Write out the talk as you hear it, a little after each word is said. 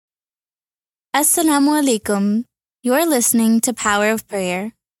Assalamu alaikum. You're listening to Power of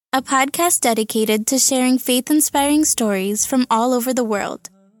Prayer, a podcast dedicated to sharing faith-inspiring stories from all over the world.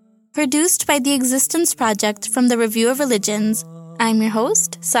 Produced by the Existence Project from the Review of Religions, I'm your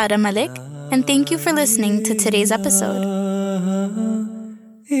host, Sada Malik, and thank you for listening to today's episode.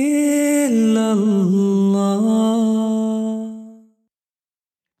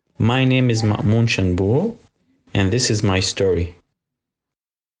 My name is Mamoon Shanboor, and this is my story.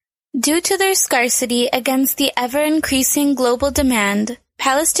 Due to their scarcity against the ever-increasing global demand,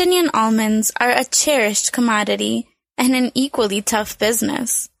 Palestinian almonds are a cherished commodity and an equally tough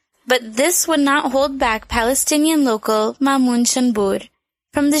business. But this would not hold back Palestinian local Mamoon Shanboor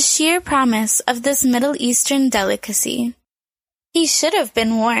from the sheer promise of this Middle Eastern delicacy. He should have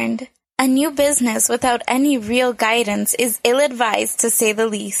been warned. A new business without any real guidance is ill-advised, to say the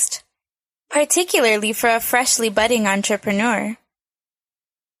least, particularly for a freshly budding entrepreneur.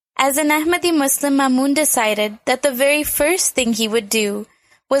 As an Ahmadi Muslim, Mamoon decided that the very first thing he would do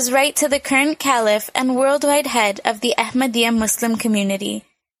was write to the current caliph and worldwide head of the Ahmadiyya Muslim community,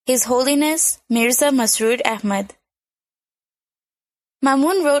 His Holiness Mirza Masroor Ahmad.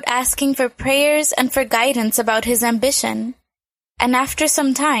 Mamoon wrote asking for prayers and for guidance about his ambition, and after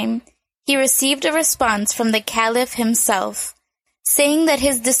some time, he received a response from the caliph himself, saying that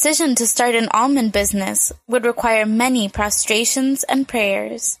his decision to start an almond business would require many prostrations and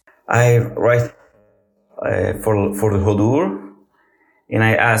prayers. I write for the Hudur, and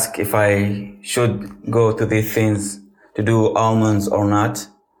I ask if I should go to these things to do almonds or not.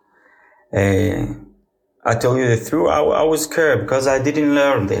 I tell you the truth, I was scared because I didn't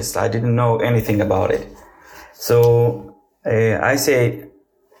learn this. I didn't know anything about it. So I say,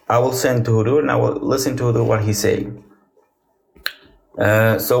 I will send to Hudur and I will listen to Hudur what he say.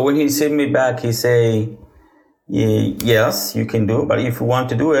 So when he sent me back, he say, yes, you can do, but if you want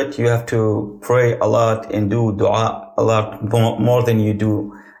to do it, you have to pray a lot and do dua a lot more than you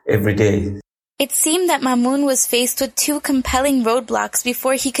do every day. It seemed that Mamoon was faced with two compelling roadblocks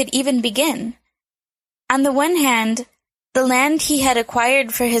before he could even begin. On the one hand, the land he had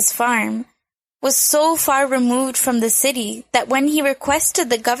acquired for his farm was so far removed from the city that when he requested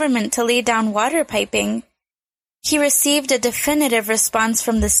the government to lay down water piping, he received a definitive response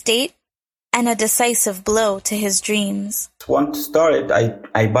from the state and a decisive blow to his dreams. Want to start it,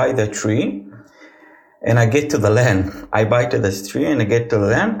 I buy the tree and I get to the land. I buy to this tree and I get to the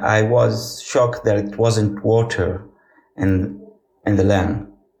land. I was shocked that it wasn't water in the land,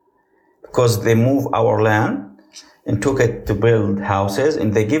 because they move our land and took it to build houses,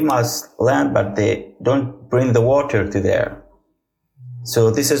 and they give us land, but they don't bring the water to there. So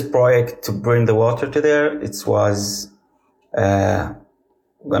this is project to bring the water to there. It was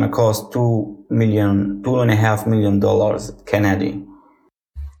gonna cost $2.5 million Canadian.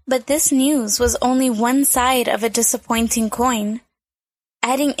 But this news was only one side of a disappointing coin.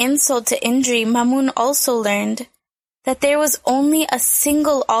 Adding insult to injury, Mamoon also learned that there was only a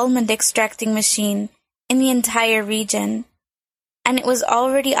single almond extracting machine in the entire region, and it was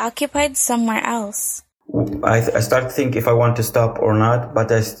already occupied somewhere else. I start to think if I want to stop or not,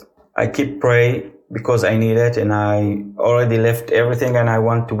 but I keep praying because I need it, and I already left everything, and I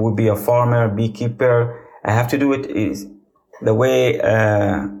want to be a farmer, beekeeper. I have to do it is the way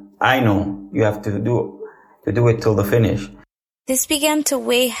I know you have to do it till the finish. This began to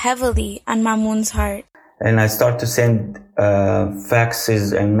weigh heavily on Mamoon's heart. And I start to send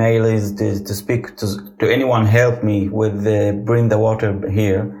faxes and mailings to speak to anyone help me with bring the water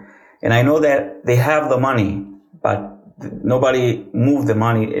here. And I know that they have the money, but nobody moved the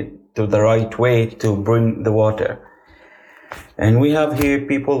money to the right way to bring the water. And we have here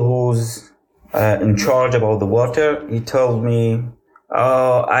people who's in charge about the water. He told me,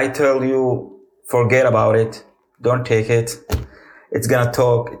 I tell you, forget about it. Don't take it. It's gonna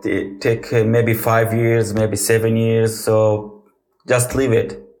take maybe 5 years, maybe 7 years. So just leave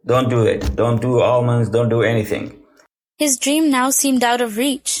it. Don't do it. Don't do almonds. Don't do anything. His dream now seemed out of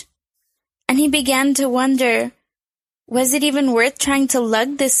reach, and he began to wonder, was it even worth trying to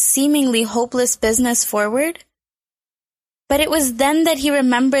lug this seemingly hopeless business forward? But it was then that he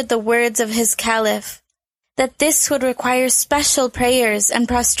remembered the words of his caliph, that this would require special prayers and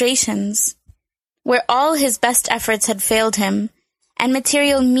prostrations. Where all his best efforts had failed him, and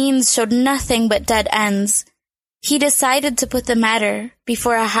material means showed nothing but dead ends, he decided to put the matter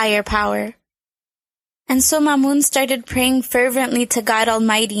before a higher power. And so Mamoon started praying fervently to God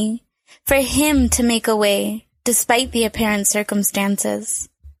Almighty for him to make a way, despite the apparent circumstances.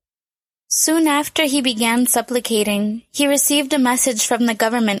 Soon after he began supplicating, he received a message from the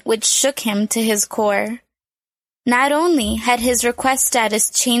government which shook him to his core. Not only had his request status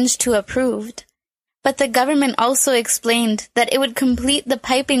changed to approved, but the government also explained that it would complete the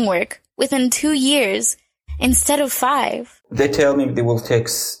piping work within 2 years instead of 5. They tell me they will take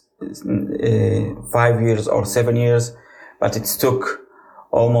 5 years or 7 years, but it took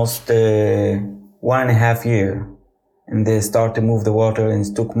almost 1.5 years. And they start to move the water, and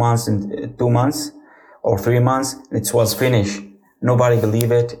it took months, and 2 months or 3 months, it was finished. Nobody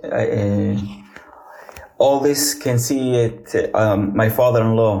believed it. All this can see it. My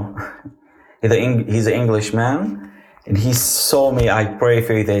father-in-law, he's an Englishman, and he saw me. I pray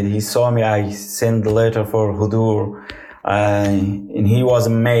for that. He saw me. I sent the letter for Hudur, and he was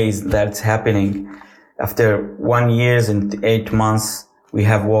amazed that it's happening. After 1 year and 8 months, we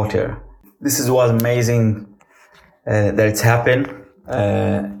have water. This was amazing that it's happened.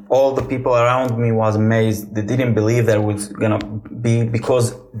 All the people around me was amazed. They didn't believe that it was gonna be,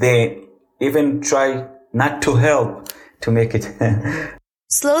 because they even tried not to help to make it.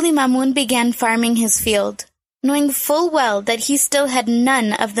 Slowly, Mamoon began farming his field, knowing full well that he still had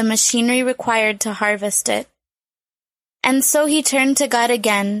none of the machinery required to harvest it. And so he turned to God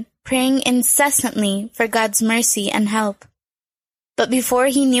again, praying incessantly for God's mercy and help. But before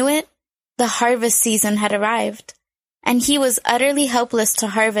he knew it, the harvest season had arrived, and he was utterly helpless to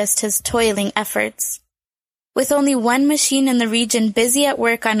harvest his toiling efforts. With only one machine in the region busy at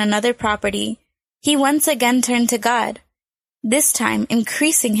work on another property, he once again turned to God, this time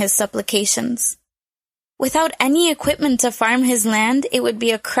increasing his supplications. Without any equipment to farm his land, it would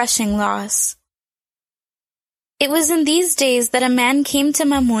be a crushing loss. It was in these days that a man came to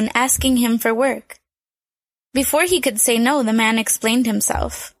Mamoon asking him for work. Before he could say no, the man explained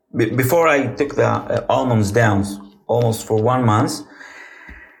himself. Before I took the almonds down, almost for 1 month,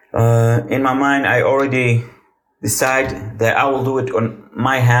 in my mind I already decided that I will do it on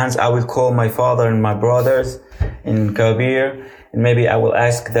my hands. I will call my father and my brothers in Kabir, and maybe I will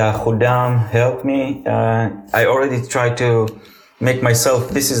ask the Khuddam help me. I already tried to make myself,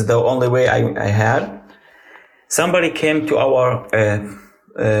 this is the only way I had. Somebody came to our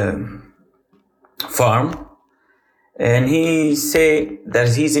farm, and he said that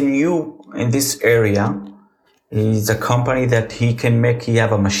he's new in this area. He's a company that he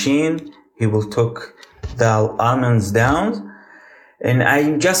have a machine. He will take the almonds down. And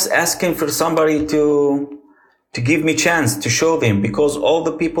I'm just asking for somebody to give me chance to show them, because all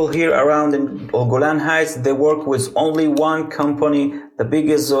the people here around in Golan Heights, they work with only one company, the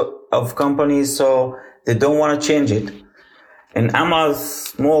biggest of companies, so they don't want to change it. And I'm a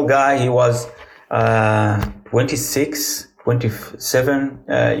small guy. He was 27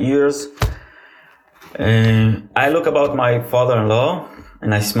 years. And I look about my father-in-law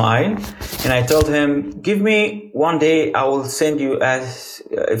and I smile, and I told him, give me one day, I will send you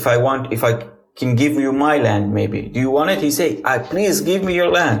if I can give you my land maybe. Do you want it? He said, please give me your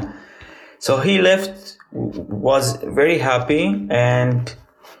land. So he left, was very happy, and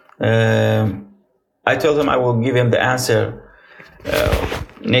I told him I will give him the answer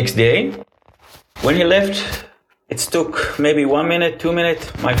next day. When he left, it took maybe 1 minute, 2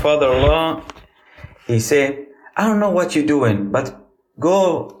 minutes. My father-in-law, he said, I don't know what you're doing, but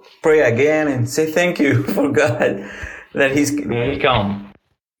go pray again and say thank you for God that he's come.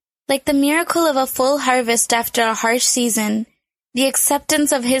 Like the miracle of a full harvest after a harsh season, the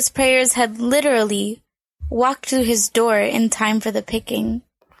acceptance of his prayers had literally walked through his door in time for the picking.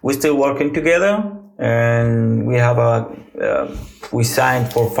 We're still working together, and we have we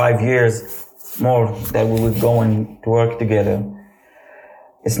signed for 5 years more that we were going to work together.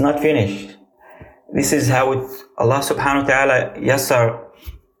 It's not finished. This is how Allah subhanahu wa ta'ala yassar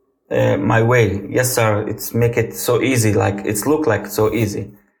my way. Yassar, it's make it so easy, like it's look like so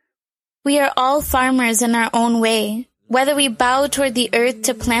easy. We are all farmers in our own way, whether we bow toward the earth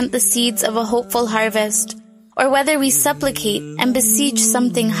to plant the seeds of a hopeful harvest, or whether we supplicate and beseech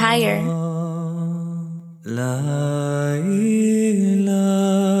something higher. La ilaha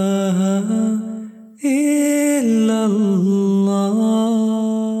illallah.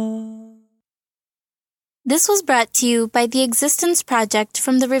 This was brought to you by the Existence Project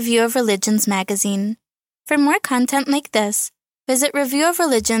from the Review of Religions magazine. For more content like this, visit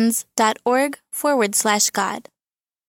reviewofreligions.org/God.